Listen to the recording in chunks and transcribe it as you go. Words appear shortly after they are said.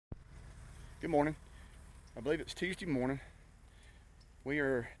Good morning. I believe it's Tuesday morning. We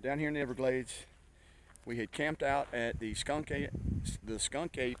are down here in the Everglades. We had camped out at the Skunk Ape.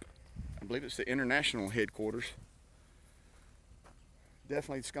 I believe it's the international headquarters.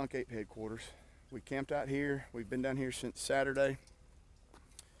 Definitely the Skunk Ape headquarters. We camped out here. We've been down here since Saturday.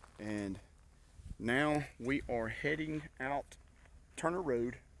 And now we are heading out Turner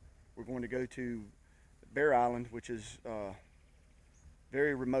Road. We're going to go to Bear Island, which is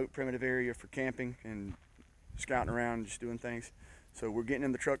very remote, primitive area for camping and scouting around and just doing things. So we're getting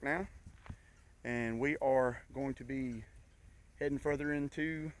in the truck now, and we are going to be heading further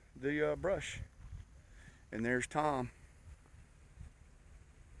into the brush. And there's Tom.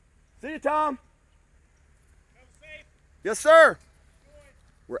 See you, Tom. Travel safe. Yes, sir.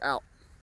 We're out.